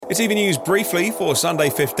It's EV News briefly for Sunday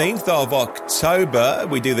 15th of October.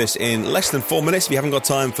 We do this in less than 4 minutes if you haven't got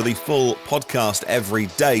time for the full podcast every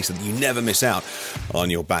day so that you never miss out on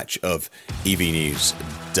your batch of EV News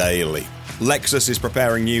daily. Lexus is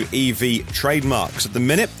preparing new EV trademarks at the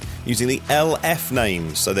minute using the LF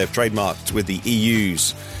names. So they've trademarked with the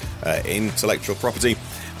EU's intellectual property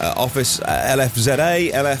office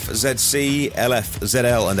LFZA, LFZC,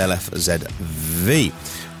 LFZL and LFZV.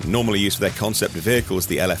 Normally used for their concept vehicles,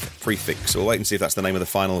 the LF prefix. We'll wait and see if that's the name of the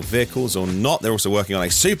final vehicles or not. They're also working on a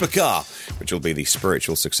supercar, which will be the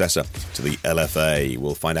spiritual successor to the LFA.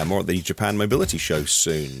 We'll find out more at the Japan Mobility Show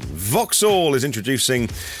soon. Vauxhall is introducing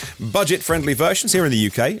budget-friendly versions here in the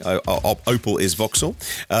UK. Opel is Vauxhall,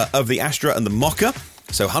 of the Astra and the Mokka.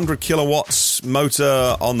 So 100 kilowatts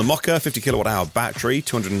motor on the Mokka, 50 kilowatt hour battery,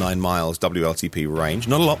 209 miles WLTP range.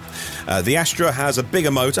 Not a lot. The Astra has a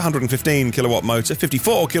bigger motor, 115 kilowatt motor,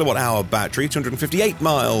 54 kilowatt hour battery, 258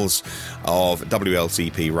 miles of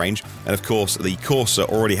WLTP range. And of course, the Corsa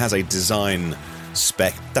already has a design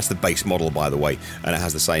spec. That's the base model, by the way, and it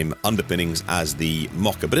has the same underpinnings as the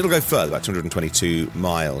Mokka, but it'll go further, about 222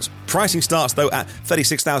 miles. Pricing starts, though, at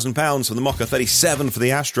 £36,000 for the Mokka, 37 for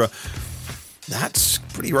the Astra. That's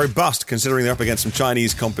pretty robust, considering they're up against some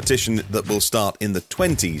Chinese competition that will start in the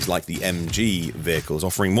 20s, like the MG vehicles,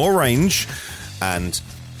 offering more range and,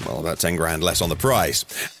 well, about 10 grand less on the price.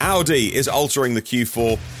 Audi is altering the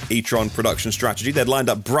Q4 e-tron production strategy. They'd lined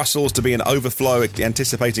up Brussels to be an overflow,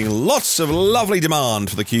 anticipating lots of lovely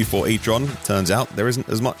demand for the Q4 e-tron. Turns out there isn't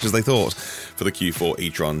as much as they thought for the Q4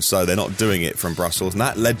 e-tron, so they're not doing it from Brussels, and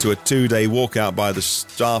that led to a 2-day walkout by the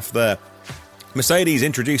staff there. Mercedes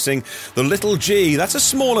introducing the Little G. That's a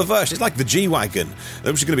smaller version. It's like the G-Wagon,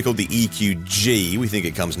 which is going to be called the EQG. We think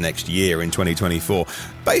it comes next year in 2024.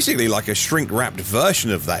 Basically like a shrink-wrapped version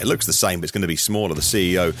of that. It looks the same, but it's going to be smaller. The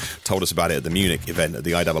CEO told us about it at the Munich event at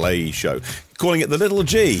the IAA show, calling it the Little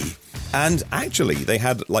G. And actually, they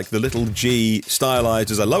had like the Little G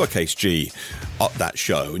stylized as a lowercase g at that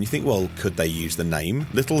show. And you think, well, could they use the name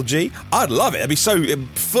Little G? I'd love it. It'd be so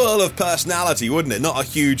full of personality, wouldn't it? Not a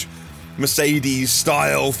huge Mercedes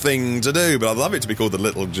style thing to do, but I'd love it to be called the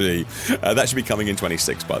Little G. That should be coming in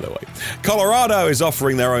 26, by the way. Colorado is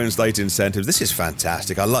offering their own state incentives. This is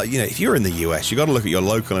fantastic. I love, if you're in the US, you've got to look at your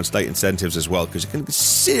local and state incentives as well, because you can get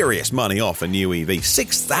serious money off a new EV.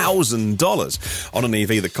 $6,000 on an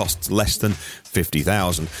EV that costs less than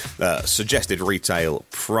 $50,000. Suggested retail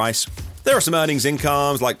price. There are some earnings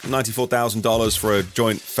incomes, like $94,000 for a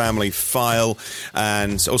joint family file,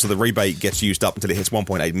 and also the rebate gets used up until it hits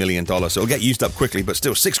 $1.8 million, so it'll get used up quickly, but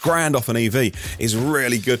still $6,000 off an EV is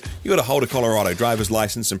really good. You've got to hold a Colorado driver's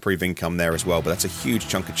license and prove income there as well, but that's a huge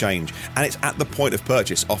chunk of change, and it's at the point of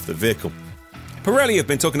purchase off the vehicle. Pirelli have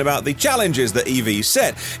been talking about the challenges that EVs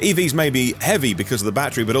set. EVs may be heavy because of the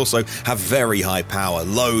battery, but also have very high power,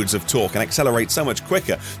 loads of torque, and accelerate so much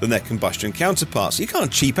quicker than their combustion counterparts. You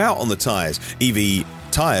can't cheap out on the tyres. EV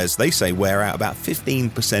tyres, they say, wear out about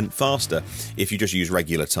 15% faster if you just use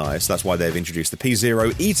regular tyres. So that's why they've introduced the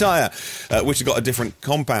P0 e-tyre, which has got a different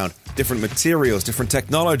compound, different materials, different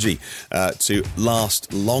technology to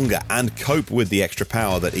last longer and cope with the extra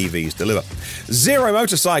power that EVs deliver. Zero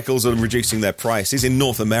motorcycles are reducing their prices, in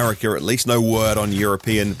North America at least. No word on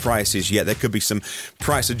European prices yet. There could be some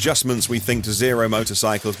price adjustments, we think, to Zero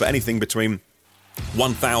motorcycles, but anything between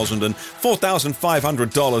 $1,000 and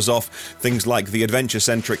 $4,500 off things like the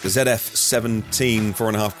adventure-centric ZF17,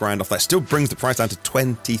 $4,500 off. That still brings the price down to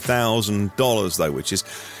 $20,000 though, which is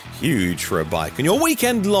huge for a bike. And your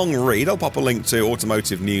weekend-long read, I'll pop a link to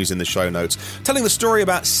automotive news in the show notes, telling the story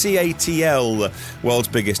about CATL, the world's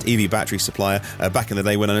biggest EV battery supplier, back in the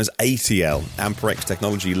day when known as ATL. Amperex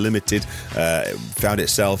Technology Limited found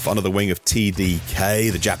itself under the wing of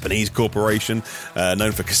TDK, the Japanese corporation,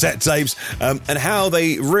 known for cassette tapes, and how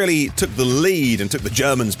they really took the lead and took the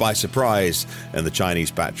Germans by surprise in the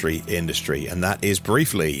Chinese battery industry. And that is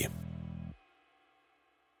briefly